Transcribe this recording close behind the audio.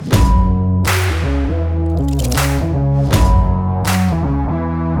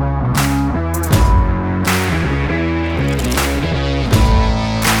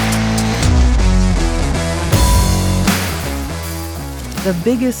the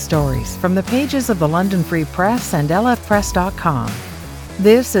biggest stories from the pages of the London Free Press and lfpress.com.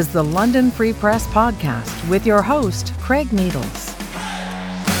 This is the London Free Press podcast with your host, Craig Needles.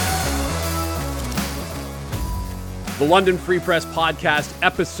 The London Free Press podcast,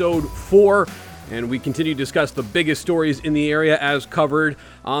 episode 4. And we continue to discuss the biggest stories in the area as covered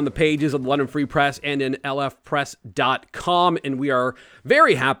on the pages of the London Free Press and in lfpress.com. And we are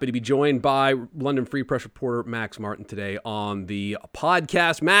very happy to be joined by London Free Press reporter Max Martin today on the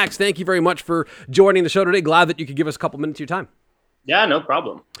podcast. Max, thank you very much for joining the show today. Glad that you could give us a couple minutes of your time. Yeah, no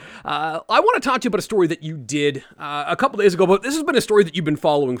problem. I want to talk to you about a story that you did a couple days ago, but this has been a story that you've been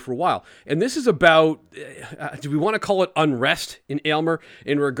following for a while. And this is about, do we want to call it unrest in Aylmer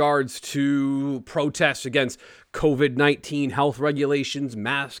in regards to protests against COVID-19 health regulations,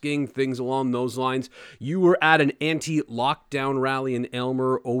 masking, things along those lines. You were at an anti-lockdown rally in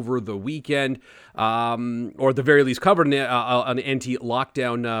Aylmer over the weekend, or at the very least covered an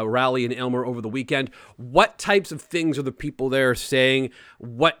anti-lockdown rally in Aylmer over the weekend. What types of things are the people there saying?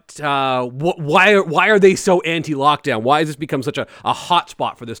 Why are they so anti-lockdown? Why has this become such a hot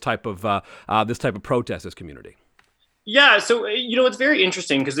spot for this type of protest, this community? Yeah, so, it's very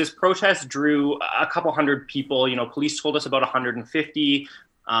interesting because this protest drew a couple hundred people. Police told us about 150,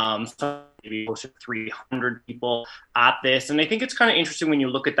 maybe close to 300 people at this. And I think it's kind of interesting when you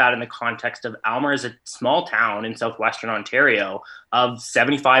look at that in the context of Aylmer as a small town in southwestern Ontario of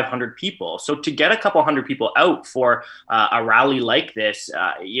 7,500 people. So to get a couple hundred people out for a rally like this,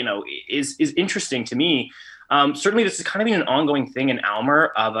 is interesting to me. Certainly, this is kind of been an ongoing thing in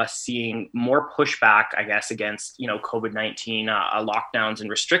Aylmer of us seeing more pushback, I guess, against, COVID-19 lockdowns and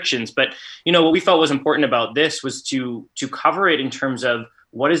restrictions. But, what we felt was important about this was to cover it in terms of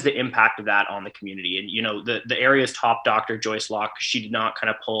what is the impact of that on the community? And, the area's top doctor, Joyce Locke, she did not kind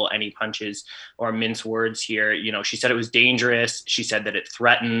of pull any punches or mince words here. She said it was dangerous. She said that it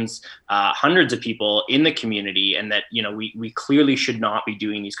threatens hundreds of people in the community and that, we clearly should not be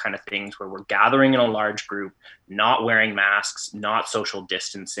doing these kind of things where we're gathering in a large group, not wearing masks, not social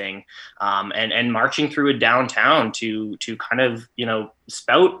distancing, and marching through a downtown to kind of,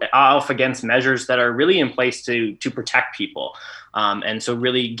 spout off against measures that are really in place to protect people. And so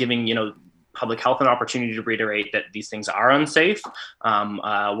really giving, public health an opportunity to reiterate that these things are unsafe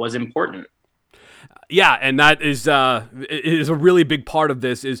was important. Yeah, and that is a really big part of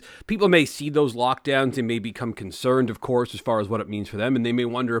this is people may see those lockdowns and may become concerned, of course, as far as what it means for them, and they may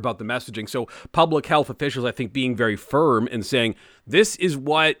wonder about the messaging. So public health officials, I think, being very firm and saying, this is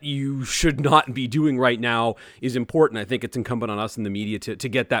what you should not be doing right now is important. I think it's incumbent on us in the media to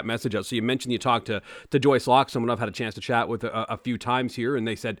get that message out. So you mentioned you talked to Joyce Locke, someone I've had a chance to chat with a few times here, and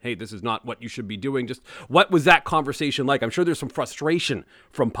they said, hey, this is not what you should be doing. Just what was that conversation like? I'm sure there's some frustration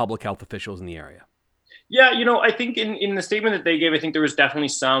from public health officials in the area. Yeah, I think in the statement that they gave, I think there was definitely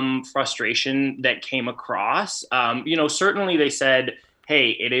some frustration that came across. Certainly they said,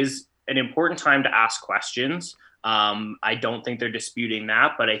 hey, it is an important time to ask questions. I don't think they're disputing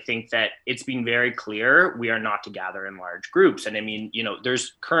that, but I think that it's been very clear we are not to gather in large groups. And I mean,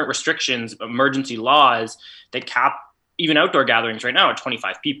 there's current restrictions, emergency laws that cap even outdoor gatherings right now are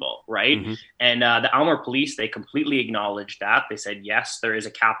 25 people, right? Mm-hmm. And the Aylmer police, they completely acknowledged that. They said, yes, there is a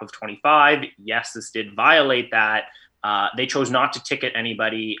cap of 25. Yes, this did violate that. They chose not to ticket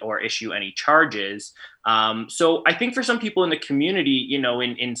anybody or issue any charges. So I think for some people in the community,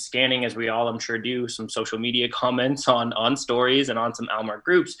 in scanning, as we all, I'm sure, do some social media comments on stories and on some Aylmer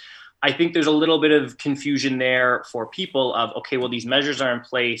groups, I think there's a little bit of confusion there for people of, okay, well, these measures are in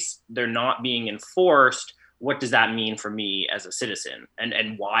place. They're not being enforced. What does that mean for me as a citizen?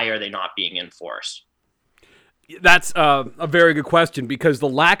 And why are they not being enforced? That's a very good question, because the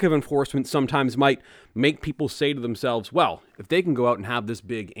lack of enforcement sometimes might make people say to themselves, well, if they can go out and have this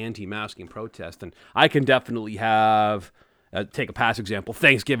big anti-masking protest, then I can definitely have, take a past example,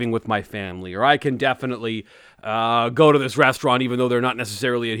 Thanksgiving with my family, or I can definitely go to this restaurant even though they're not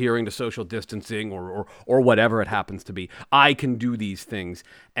necessarily adhering to social distancing or whatever it happens to be. I can do these things.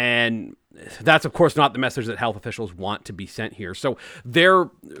 And that's, of course, not the message that health officials want to be sent here. So they're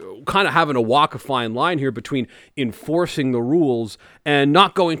kind of having to walk a fine line here between enforcing the rules and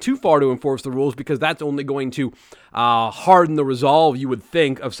not going too far to enforce the rules, because that's only going to harden the resolve, you would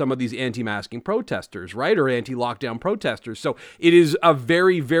think, of some of these anti-masking protesters, right? Or anti-lockdown protesters. So it is a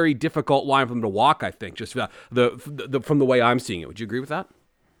very, very difficult line for them to walk, I think, just from the way I'm seeing it. Would you agree with that?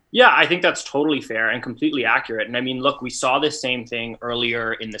 Yeah, I think that's totally fair and completely accurate. And I mean, look, we saw this same thing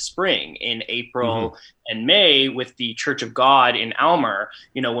earlier in the spring, in April and May, with the Church of God in Aylmer.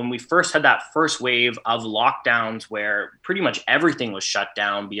 When we first had that first wave of lockdowns where pretty much everything was shut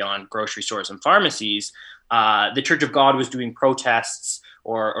down beyond grocery stores and pharmacies, the Church of God was doing protests,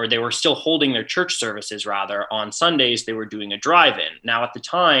 or they were still holding their church services rather on Sundays. They were doing a drive-in. Now at the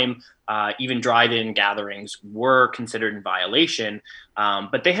time, even drive-in gatherings were considered in violation,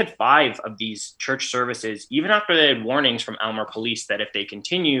 but they had 5 of these church services, even after they had warnings from Aylmer police that if they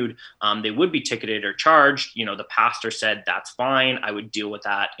continued, they would be ticketed or charged. The pastor said, that's fine, I would deal with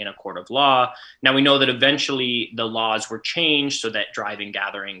that in a court of law. Now we know that eventually the laws were changed so that drive-in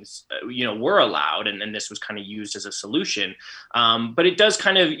gatherings, were allowed, and this was kind of used as a solution. But it does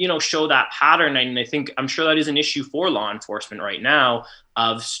kind of, show that pattern. And I'm sure that is an issue for law enforcement right now,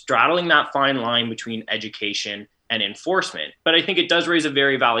 of straddling that fine line between education and enforcement. But I think it does raise a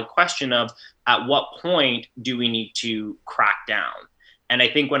very valid question of, at what point do we need to crack down? And I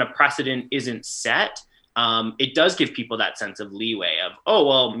think when a precedent isn't set, it does give people that sense of leeway of, oh,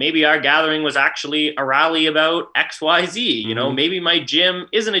 well, maybe our gathering was actually a rally about XYZ. Maybe my gym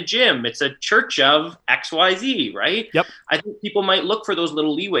isn't a gym, it's a church of XYZ, right? Yep. I think people might look for those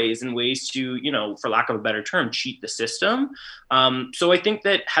little leeways and ways to, for lack of a better term, cheat the system. So I think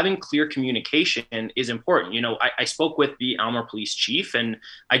that having clear communication is important. I spoke with the Aylmer police chief, and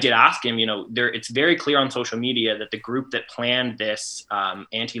I did ask him, it's very clear on social media that the group that planned this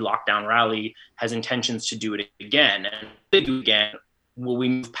anti-lockdown rally has intentions to do it again. And if they do again, will we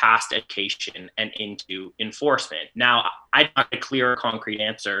move past education and into enforcement? Now, I don't have a clear, concrete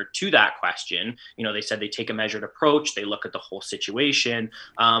answer to that question. They said they take a measured approach, they look at the whole situation.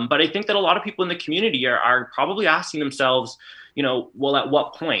 But I think that a lot of people in the community are probably asking themselves, well, at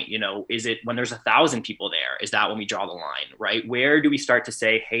what point, is it when there's 1,000 people there? Is that when we draw the line, right? Where do we start to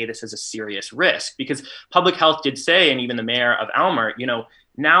say, hey, this is a serious risk? Because public health did say, and even the mayor of Aylmer,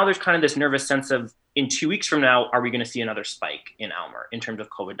 now there's kind of this nervous sense of, in 2 weeks from now, are we going to see another spike in Aylmer in terms of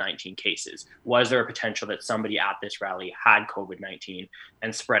COVID-19 cases? Was there a potential that somebody at this rally had COVID-19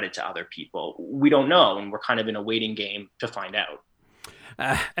 and spread it to other people? We don't know, and we're kind of in a waiting game to find out.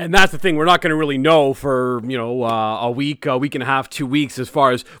 And that's the thing. We're not going to really know for, a week and a half, 2 weeks, as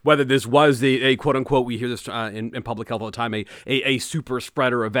far as whether this was a quote unquote, we hear this in public health all the time, a super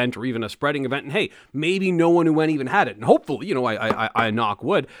spreader event or even a spreading event. And hey, maybe no one who went even had it. And hopefully, I knock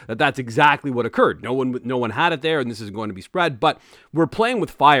wood that's exactly what occurred. No one had it there, and this is going to be spread. But we're playing with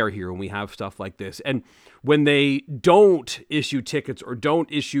fire here when we have stuff like this. And when they don't issue tickets or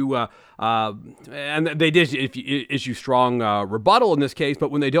don't issue, and they did issue strong rebuttal in this case, but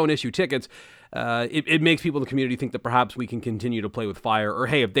when they don't issue tickets, it makes people in the community think that perhaps we can continue to play with fire, or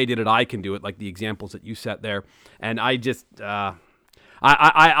hey, if they did it, I can do it, like the examples that you set there. And I just...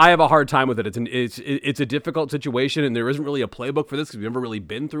 I have a hard time with it. It's a difficult situation, and there isn't really a playbook for this because we've never really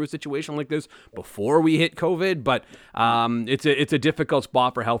been through a situation like this before we hit COVID. But it's a difficult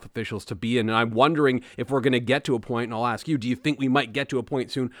spot for health officials to be in, and I'm wondering if we're going to get to a point. And I'll ask you: do you think we might get to a point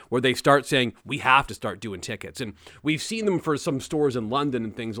soon where they start saying we have to start doing tickets? And we've seen them for some stores in London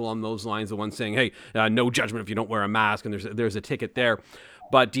and things along those lines. The ones saying, "Hey, no judgment if you don't wear a mask," and there's a ticket there.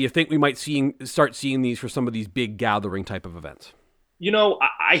 But do you think we might start seeing these for some of these big gathering type of events?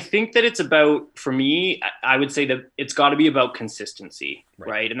 I think that it's about, for me, I would say that it's got to be about consistency,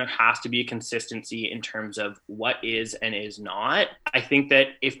 right? And there has to be a consistency in terms of what is and is not. I think that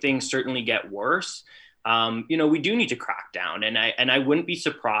if things certainly get worse, we do need to crack down. And I wouldn't be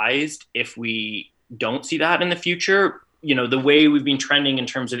surprised if we don't see that in the future. The way we've been trending in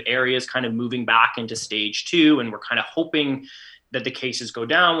terms of areas kind of moving back into stage 2, and we're kind of hoping that the cases go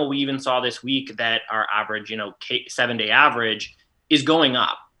down. Well, we even saw this week that our average, 7-day average is going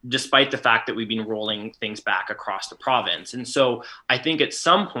up, despite the fact that we've been rolling things back across the province. And so I think at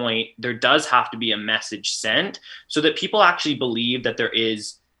some point there does have to be a message sent so that people actually believe that there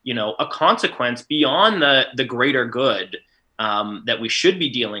is, a consequence beyond the greater good that we should be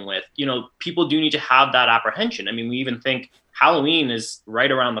dealing with. People do need to have that apprehension. I mean, we even think Halloween is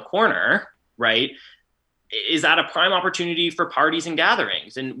right around the corner, right? Is that a prime opportunity for parties and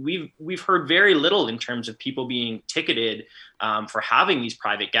gatherings? And we've heard very little in terms of people being ticketed for having these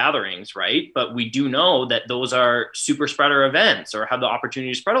private gatherings, right? But we do know that those are super spreader events or have the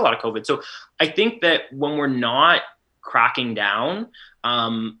opportunity to spread a lot of COVID. So I think that when we're not cracking down,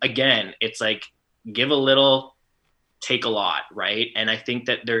 again, it's like give a little, take a lot, right? And I think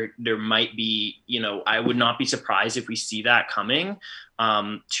that there might be, I would not be surprised if we see that coming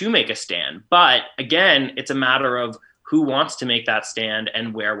to make a stand. But again, it's a matter of who wants to make that stand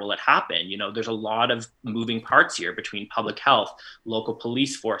and where will it happen? There's a lot of moving parts here between public health, local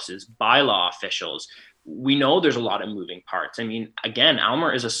police forces, bylaw officials. We know there's a lot of moving parts. I mean, again,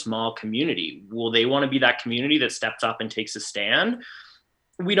 Aylmer is a small community. Will they want to be that community that steps up and takes a stand?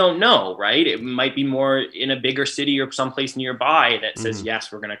 we don't know, right? It might be more in a bigger city or someplace nearby that says,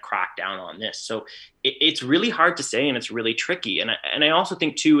 yes, we're going to crack down on this. So it's really hard to say, and it's really tricky. And I also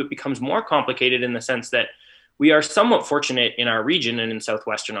think too, it becomes more complicated in the sense that we are somewhat fortunate in our region and in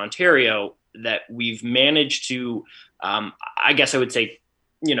Southwestern Ontario that we've managed to, I guess I would say,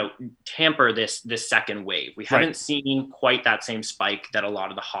 tamper this second wave. We haven't seen quite that same spike that a lot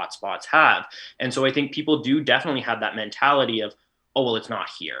of the hot spots have. And so I think people do definitely have that mentality of, oh, well, it's not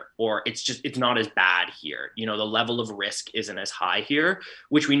here, or it's not as bad here. The level of risk isn't as high here,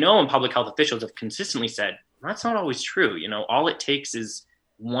 which we know, and public health officials have consistently said, that's not always true. All it takes is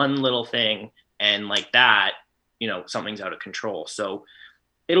one little thing, and like that, something's out of control. So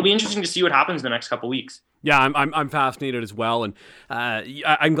it'll be interesting to see what happens in the next couple of weeks. Yeah, I'm fascinated as well, and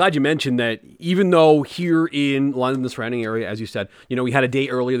I'm glad you mentioned that. Even though here in London, the surrounding area, as you said, we had a day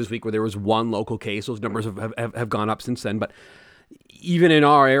earlier this week where there was one local case. Those numbers have gone up since then, but even in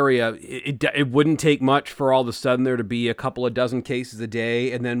our area, it wouldn't take much for all of a sudden there to be a couple of dozen cases a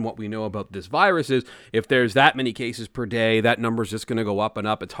day. And then what we know about this virus is if there's that many cases per day, that number is just going to go up and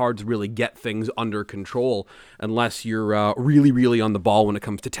up. It's hard to really get things under control unless you're really, really on the ball when it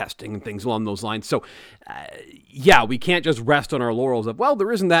comes to testing and things along those lines. So, yeah, we can't just rest on our laurels of, well,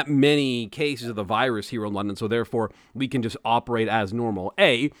 there isn't that many cases of the virus here in London, so therefore we can just operate as normal.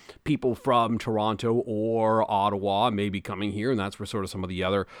 People from Toronto or Ottawa may be coming here, and that's where sort of some of the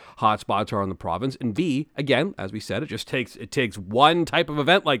other hotspots are in the province. And B, again, as we said, it takes one type of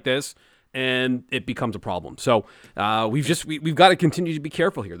event like this, and it becomes a problem. So we've got to continue to be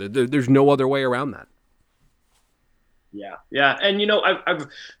careful here. There's no other way around that. Yeah. And, I've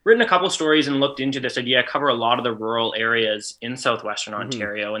written a couple stories and looked into this idea. I cover a lot of the rural areas in Southwestern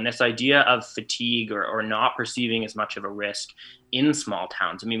Ontario, and this idea of fatigue or not perceiving as much of a risk in small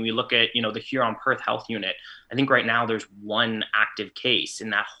towns. I mean, we look at, the Huron-Perth Health Unit. I think right now there's one active case in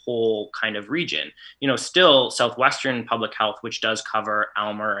that whole kind of region. Still Southwestern Public Health, which does cover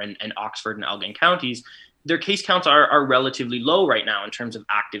Aylmer and Oxford and Elgin counties, their case counts are relatively low right now in terms of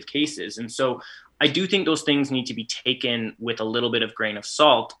active cases. And so I do think those things need to be taken with a little bit of grain of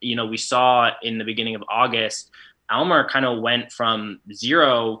salt. We saw in the beginning of August, Aylmer kind of went from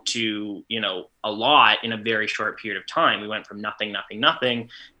zero to, a lot in a very short period of time. We went from nothing.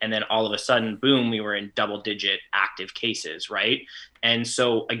 And then all of a sudden, boom, we were in double digit active cases, right? And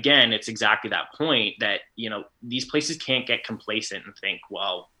so again, it's exactly that point that, these places can't get complacent and think,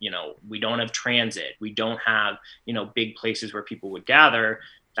 well, we don't have transit. We don't have, big places where people would gather.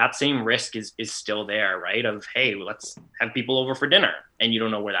 That same risk is still there, right? Of, hey, let's have people over for dinner, and you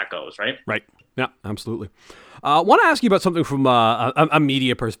don't know where that goes, right? Right. Yeah, absolutely. I want to ask you about something from a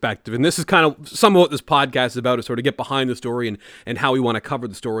media perspective, and this is kind of some of what this podcast is about, is sort of get behind the story and how we want to cover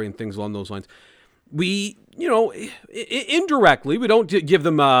the story and things along those lines. We, indirectly, we don't give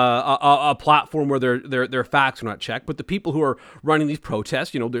them a platform where their facts are not checked, but the people who are running these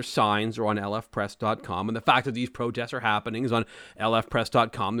protests, their signs are on lfpress.com, and the fact that these protests are happening is on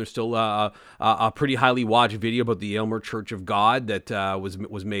lfpress.com. There's still a pretty highly watched video about the Aylmer Church of God that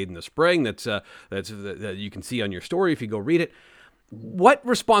was made in the spring that you can see on your story if you go read it. What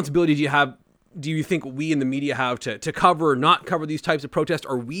responsibility do you think we in the media have to cover or not cover these types of protests?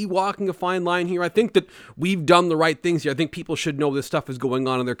 Are we walking a fine line here? I think that we've done the right things here. I think people should know this stuff is going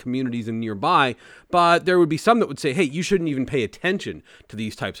on in their communities and nearby, but there would be some that would say, hey, you shouldn't even pay attention to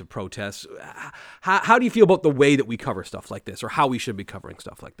these types of protests. How do you feel about the way that we cover stuff like this, or how we should be covering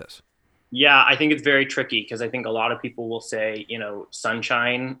stuff like this? Yeah, I think it's very tricky because I think a lot of people will say,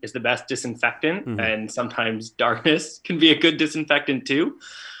 sunshine is the best disinfectant, and sometimes darkness can be a good disinfectant too.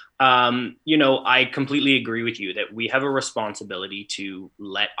 I completely agree with you that we have a responsibility to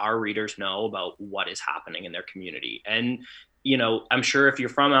let our readers know about what is happening in their community. And, I'm sure if you're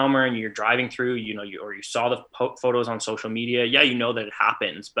from Aylmer and you're driving through, or you saw the photos on social media, yeah, that it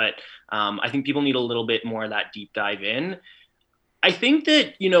happens. But I think people need a little bit more of that deep dive in. I think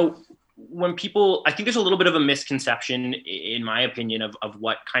that, I think there's a little bit of a misconception, in my opinion, of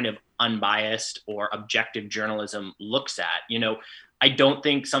what kind of unbiased or objective journalism looks at. I don't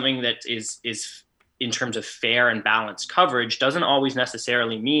think something that is in terms of fair and balanced coverage doesn't always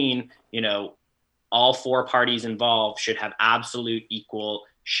necessarily mean, all four parties involved should have absolute equal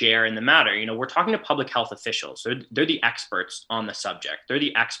share in the matter. We're talking to public health officials. They're the experts on the subject. They're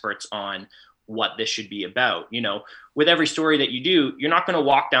the experts on what this should be about. With every story that you do, you're not going to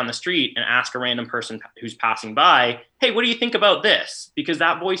walk down the street and ask a random person who's passing by, hey, what do you think about this? Because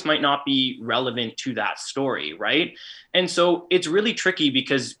that voice might not be relevant to that story, right? And so it's really tricky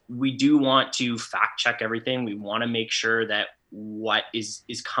because we do want to fact check everything. We want to make sure that what is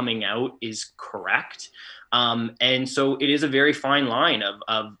coming out is correct. And so it is a very fine line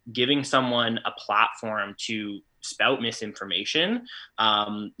of giving someone a platform to spout misinformation.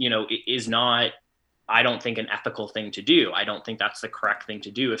 It is not, I don't think, an ethical thing to do. I don't think that's the correct thing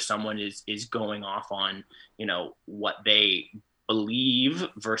to do if someone is going off on, what they believe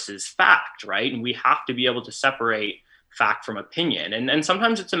versus fact, right? And we have to be able to separate fact from opinion. And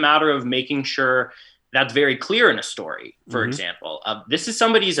sometimes it's a matter of making sure that's very clear in a story, for example, this is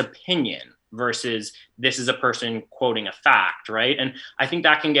somebody's opinion versus this is a person quoting a fact, right? And I think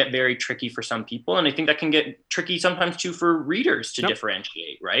that can get very tricky for some people. And I think that can get tricky sometimes too for readers to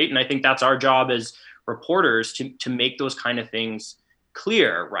differentiate, right? And I think that's our job as reporters to make those kind of things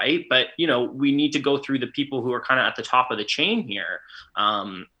clear, right? But, we need to go through the people who are kind of at the top of the chain here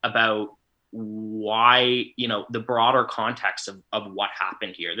about why, the broader context of what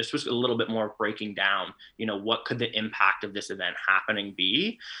happened here. This was a little bit more breaking down, what could the impact of this event happening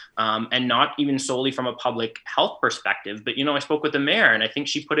be? And not even solely from a public health perspective, but, I spoke with the mayor and I think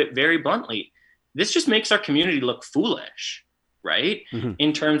she put it very bluntly. This just makes our community look foolish, right?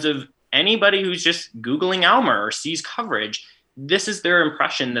 In terms of anybody who's just Googling Aylmer or sees coverage, this is their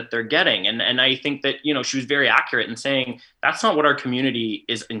impression that they're getting. And I think that, she was very accurate in saying that's not what our community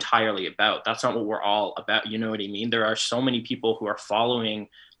is entirely about. That's not what we're all about. You know what I mean? There are so many people who are following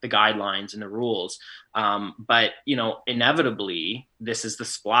the guidelines and the rules. But, inevitably, this is the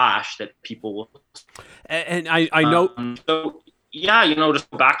splash that people will. And I know. So, yeah, just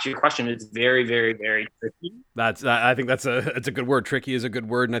go back to your question. It's very, very, very tricky. I think it's a good word. Tricky is a good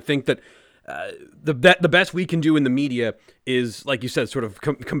word. And I think that the best we can do in the media is, like you said, sort of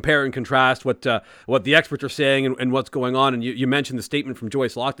compare and contrast what the experts are saying and what's going on. And you mentioned the statement from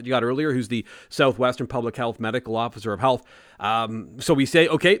Joyce Locke that you got earlier, who's the Southwestern Public Health Medical Officer of Health. So we say,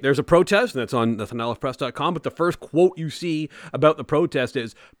 okay, there's a protest, and that's on lfpress.com. But the first quote you see about the protest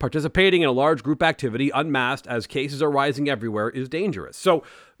is, participating in a large group activity unmasked as cases are rising everywhere is dangerous. So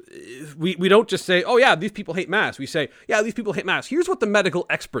we don't just say, oh yeah, these people hate masks. We say, yeah, these people hate masks. Here's what the medical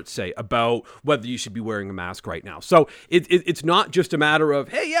experts say about whether you should be wearing a mask right now. So it's not just a matter of,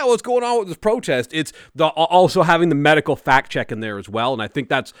 hey, yeah, what's going on with this protest? It's also having the medical fact check in there as well. And I think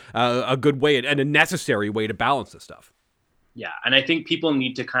that's a good way and a necessary way to balance this stuff. Yeah. And I think people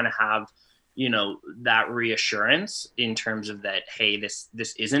need to kind of have, that reassurance in terms of that, hey, this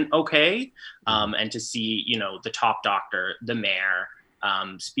isn't okay. And to see, the top doctor, the mayor,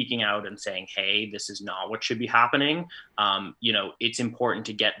 speaking out and saying, hey, this is not what should be happening. It's important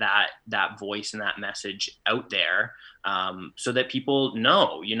to get that voice and that message out there so that people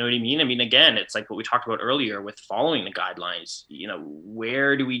know, you know what I mean? I mean, again, it's like what we talked about earlier with following the guidelines,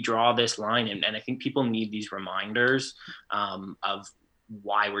 where do we draw this line? And I think people need these reminders of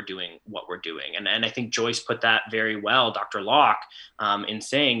why we're doing what we're doing. And I think Joyce put that very well, Dr. Locke, in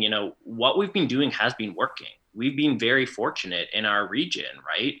saying, what we've been doing has been working. We've been very fortunate in our region,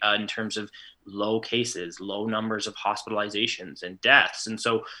 right? In terms of low cases, low numbers of hospitalizations and deaths. And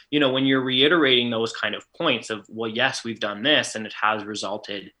so, when you're reiterating those kind of points of, well, yes, we've done this and it has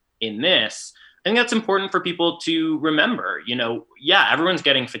resulted in this, I think that's important for people to remember. Yeah, everyone's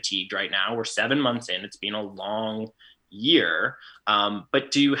getting fatigued right now. We're 7 months in. It's been a long year.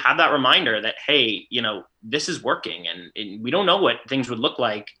 But to have that reminder that, hey, this is working and we don't know what things would look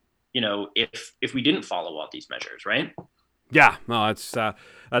like, if we didn't follow all these measures, right? Yeah, no,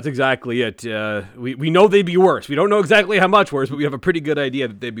 that's exactly it. We know they'd be worse. We don't know exactly how much worse, but we have a pretty good idea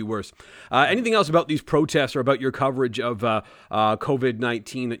that they'd be worse. Anything else about these protests or about your coverage of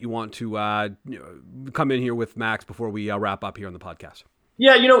COVID-19 that you want to come in here with, Max, before we wrap up here on the podcast?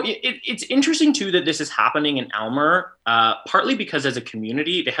 Yeah, it's interesting too that this is happening in Aylmer, partly because as a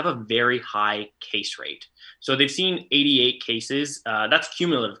community, they have a very high case rate. So they've seen 88 cases. That's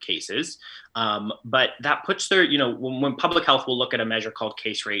cumulative cases. But that puts their, when public health will look at a measure called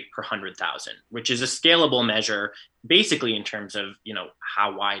case rate per 100,000, which is a scalable measure, basically in terms of,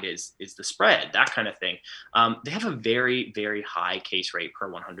 how wide is the spread, that kind of thing. They have a very, very high case rate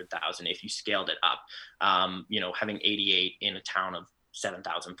per 100,000 if you scaled it up, having 88 in a town of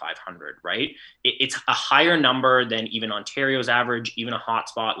 7,500, right? It's a higher number than even Ontario's average, even a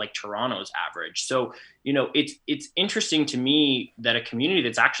hotspot like Toronto's average. So, it's interesting to me that a community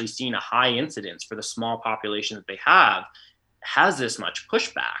that's actually seen a high incidence for the small population that they have has this much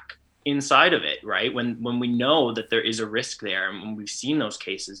pushback inside of it, right? When we know that there is a risk there and when we've seen those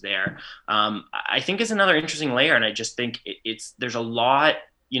cases there, I think is another interesting layer. And I just think there's a lot,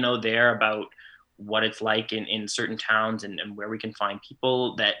 there about what it's like in certain towns and where we can find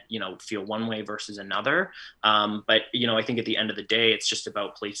people that, feel one way versus another. But, I think at the end of the day, it's just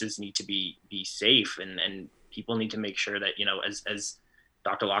about places need to be safe and people need to make sure that, as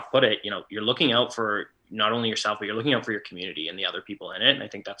Dr. Locke put it, you're looking out for not only yourself, but you're looking out for your community and the other people in it. And I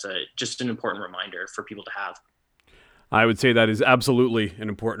think that's just an important reminder for people to have. I would say that is absolutely an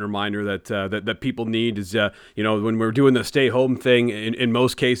important reminder that people need is, when we're doing the stay home thing, in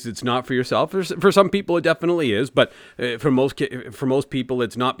most cases, it's not for yourself. For some people, it definitely is. But for most people,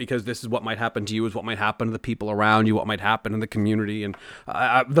 it's not because this is what might happen to you, is what might happen to the people around you, what might happen in the community. And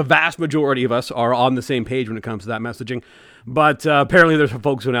the vast majority of us are on the same page when it comes to that messaging. But apparently there's some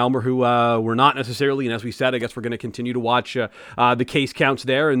folks in Aylmer who were not necessarily, and as we said, I guess we're going to continue to watch the case counts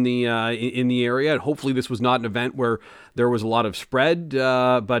there in the area. And hopefully this was not an event where there was a lot of spread.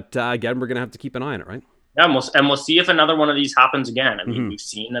 But again, we're going to have to keep an eye on it, right? Yeah, and we'll see if another one of these happens again. I mean, we've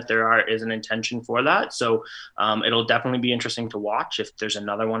seen that there is an intention for that. So it'll definitely be interesting to watch if there's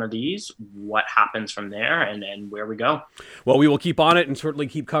another one of these, what happens from there and where we go. Well, we will keep on it and certainly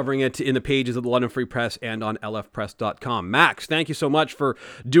keep covering it in the pages of the London Free Press and on lfpress.com. Max, thank you so much for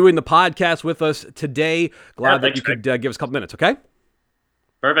doing the podcast with us today. Glad that you could give us a couple minutes, okay?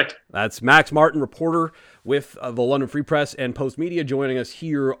 Perfect. That's Max Martin, reporter with the London Free Press and Post Media, joining us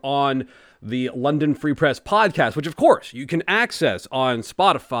here on the London Free Press podcast, which of course you can access on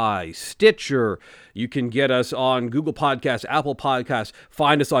Spotify, Stitcher. You can get us on Google Podcasts, Apple Podcasts.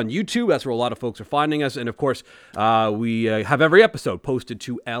 Find us on YouTube. That's where a lot of folks are finding us. And of course, we have every episode posted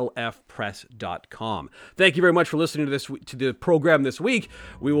to lfpress.com. Thank you very much for listening to the program this week.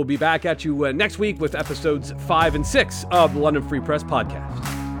 We will be back at you next week with episodes 5 and 6 of the London Free Press podcast.